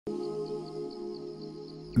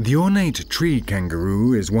The ornate tree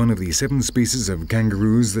kangaroo is one of the 7 species of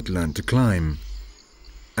kangaroos that learn to climb.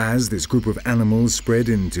 As this group of animals spread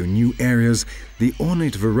into new areas, the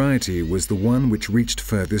ornate variety was the one which reached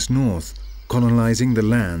furthest north, colonizing the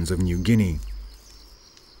lands of New Guinea.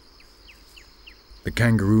 The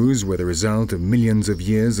kangaroos were the result of millions of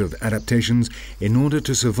years of adaptations in order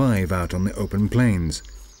to survive out on the open plains.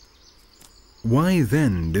 Why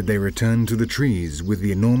then did they return to the trees with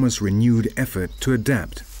the enormous renewed effort to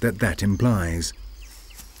adapt that implies?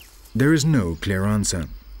 There is no clear answer.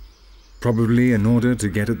 Probably in order to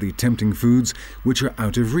get at the tempting foods which are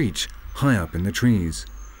out of reach, high up in the trees.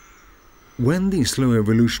 When the slow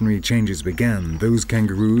evolutionary changes began, those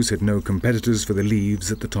kangaroos had no competitors for the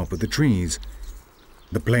leaves at the top of the trees.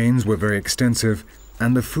 The plains were very extensive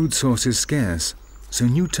and the food sources scarce, so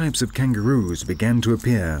new types of kangaroos began to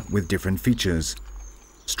appear with different features.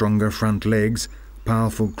 Stronger front legs,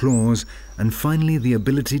 powerful claws, and finally the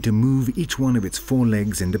ability to move each one of its 4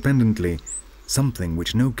 legs independently, something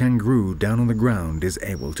which no kangaroo down on the ground is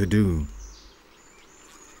able to do.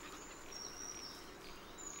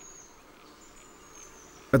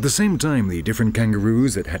 At the same time, the different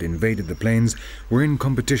kangaroos that had invaded the plains were in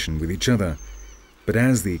competition with each other. But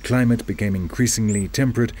as the climate became increasingly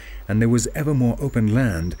temperate and there was ever more open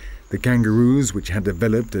land, the kangaroos, which had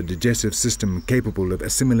developed a digestive system capable of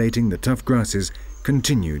assimilating the tough grasses,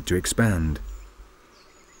 continued to expand.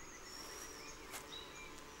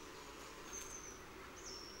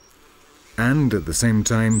 And at the same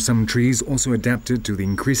time, some trees also adapted to the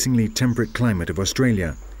increasingly temperate climate of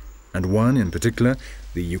Australia. And one in particular,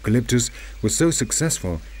 the eucalyptus, was so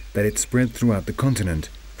successful that it spread throughout the continent,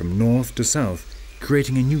 from north to south,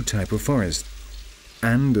 creating a new type of forest.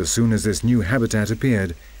 And as soon as this new habitat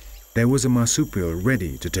appeared, there was a marsupial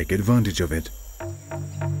ready to take advantage of it.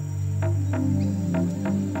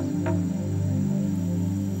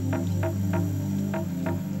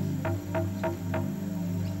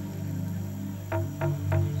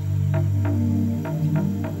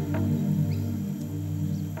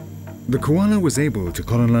 The koala was able to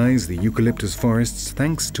colonize the eucalyptus forests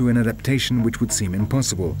thanks to an adaptation which would seem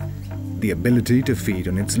impossible: the ability to feed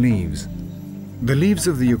on its leaves. The leaves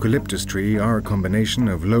of the eucalyptus tree are a combination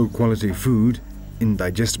of low-quality food,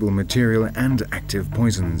 indigestible material, and active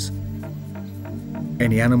poisons.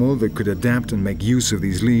 Any animal that could adapt and make use of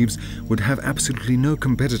these leaves would have absolutely no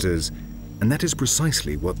competitors, and that is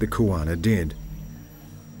precisely what the koala did.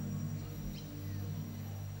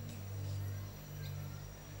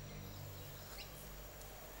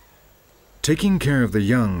 Taking care of the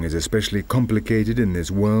young is especially complicated in this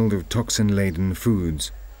world of toxin-laden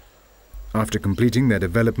foods. After completing their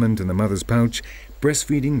development in the mother's pouch,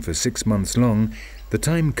 breastfeeding for 6 months long, the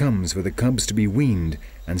time comes for the cubs to be weaned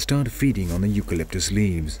and start feeding on the eucalyptus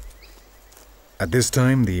leaves. At this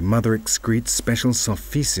time, the mother excretes special soft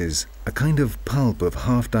feces, a kind of pulp of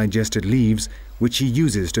half-digested leaves which she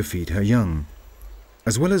uses to feed her young.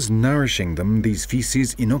 As well as nourishing them, these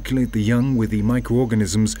feces inoculate the young with the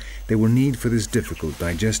microorganisms they will need for this difficult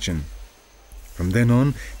digestion. From then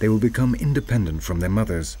on, they will become independent from their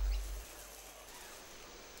mothers.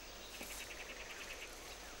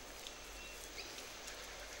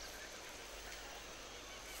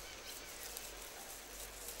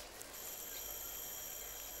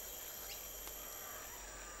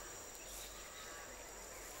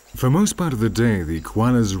 For most part of the day, the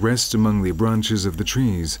koalas rest among the branches of the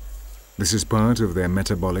trees. This is part of their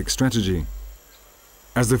metabolic strategy.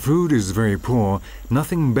 As the food is very poor,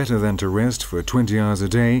 nothing better than to rest for 20 hours a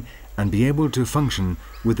day and be able to function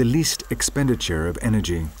with the least expenditure of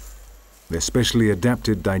energy. Their specially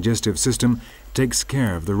adapted digestive system takes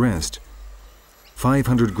care of the rest.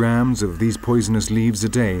 500 grams of these poisonous leaves a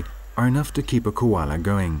day are enough to keep a koala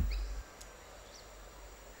going.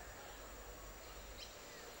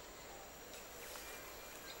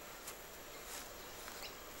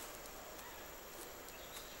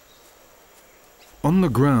 On the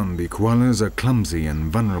ground, the koalas are clumsy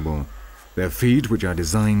and vulnerable. Their feet, which are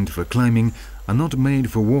designed for climbing, are not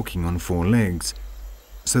made for walking on 4 legs.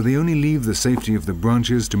 So they only leave the safety of the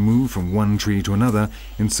branches to move from one tree to another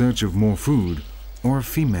in search of more food or a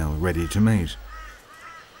female ready to mate.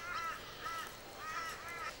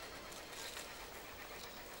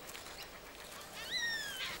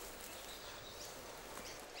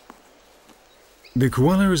 The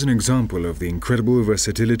koala is an example of the incredible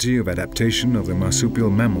versatility of adaptation of the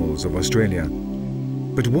marsupial mammals of Australia.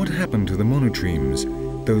 But what happened to the monotremes,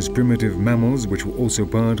 those primitive mammals which were also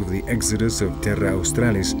part of the exodus of Terra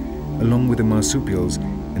Australis, along with the marsupials,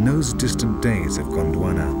 in those distant days of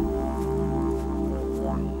Gondwana?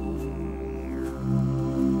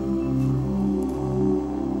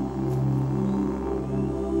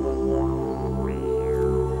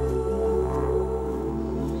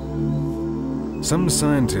 Some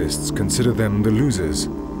scientists consider them the losers.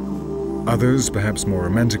 Others, perhaps more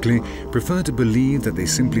romantically, prefer to believe that they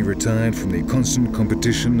simply retired from the constant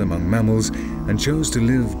competition among mammals and chose to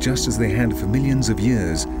live just as they had for millions of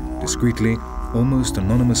years, discreetly, almost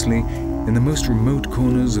anonymously, in the most remote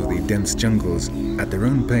corners of the dense jungles, at their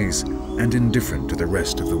own pace and indifferent to the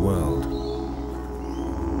rest of the world.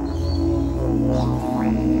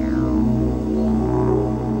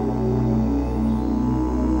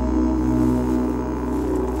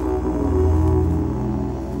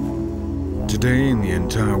 Today, in the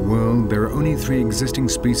entire world, there are only 3 existing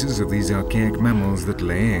species of these archaic mammals that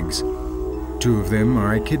lay eggs. 2 of them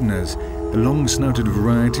are echidnas, the long-snouted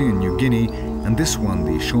variety in New Guinea, and this one,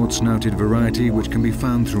 the short-snouted variety, which can be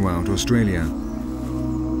found throughout Australia.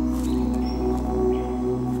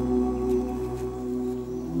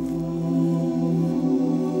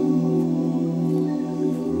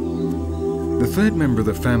 The third member of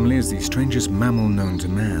the family is the strangest mammal known to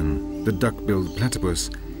man, the Duckbill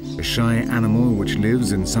Platypus, a shy animal which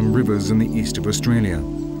lives in some rivers in the east of Australia.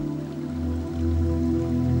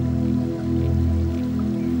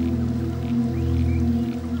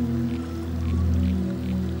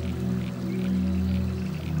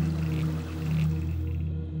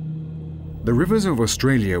 The rivers of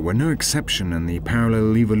Australia were no exception in the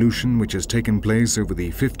parallel evolution which has taken place over the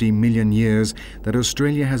 50 million years that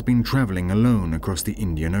Australia has been travelling alone across the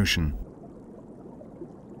Indian Ocean.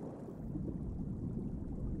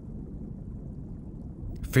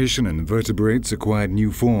 Fish and invertebrates acquired new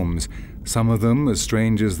forms, some of them as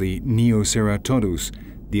strange as the Neoceratodus,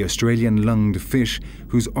 the Australian lunged fish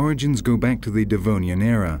whose origins go back to the Devonian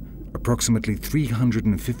era, approximately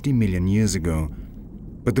 350 million years ago.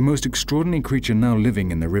 But the most extraordinary creature now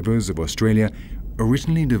living in the rivers of Australia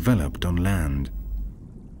originally developed on land.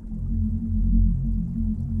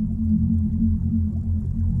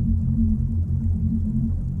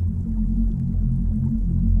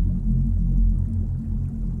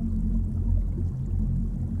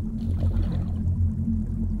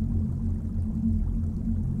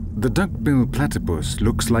 The duckbill platypus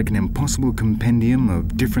looks like an impossible compendium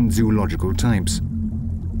of different zoological types.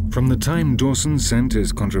 From the time Dawson sent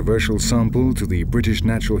his controversial sample to the British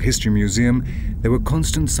Natural History Museum, there were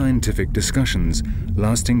constant scientific discussions,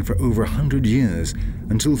 lasting for over 100 years,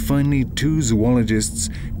 until finally 2 zoologists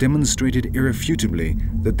demonstrated irrefutably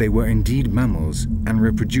that they were indeed mammals and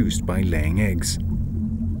reproduced by laying eggs.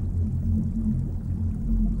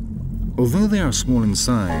 Although they are small in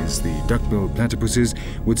size, the duckbill platypuses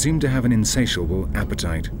would seem to have an insatiable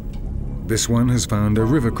appetite. This one has found a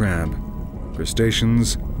river crab.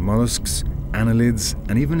 Crustaceans, mollusks, annelids,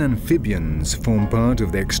 and even amphibians form part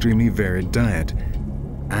of their extremely varied diet,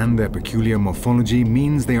 and their peculiar morphology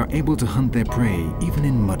means they are able to hunt their prey even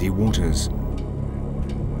in muddy waters.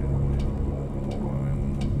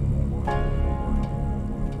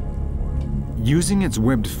 Using its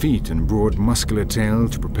webbed feet and broad muscular tail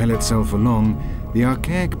to propel itself along, the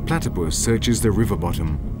archaic platypus searches the river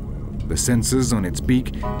bottom. The sensors on its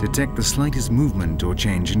beak detect the slightest movement or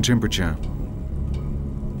change in temperature.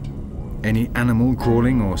 Any animal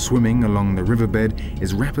crawling or swimming along the riverbed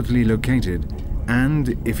is rapidly located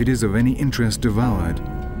and, if it is of any interest, devoured.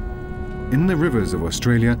 In the rivers of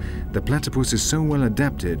Australia, the platypus is so well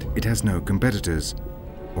adapted it has no competitors,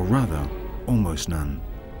 or rather, almost none.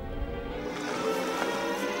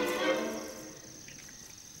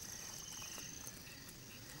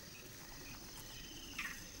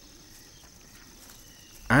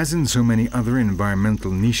 As in so many other environmental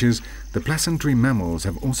niches, the placentary mammals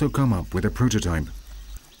have also come up with a prototype.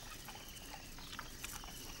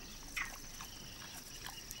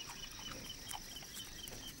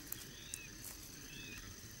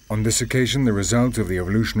 On this occasion, the result of the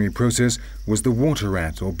evolutionary process was the water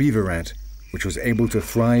rat or beaver rat, which was able to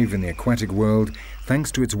thrive in the aquatic world thanks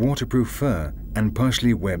to its waterproof fur and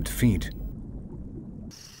partially webbed feet.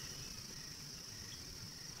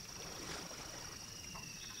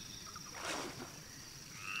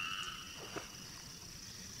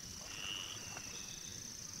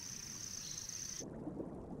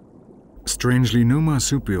 Strangely, no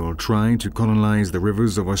marsupial tried to colonize the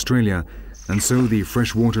rivers of Australia, and so the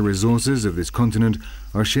freshwater resources of this continent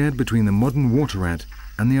are shared between the modern water rat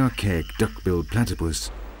and the archaic duckbill platypus.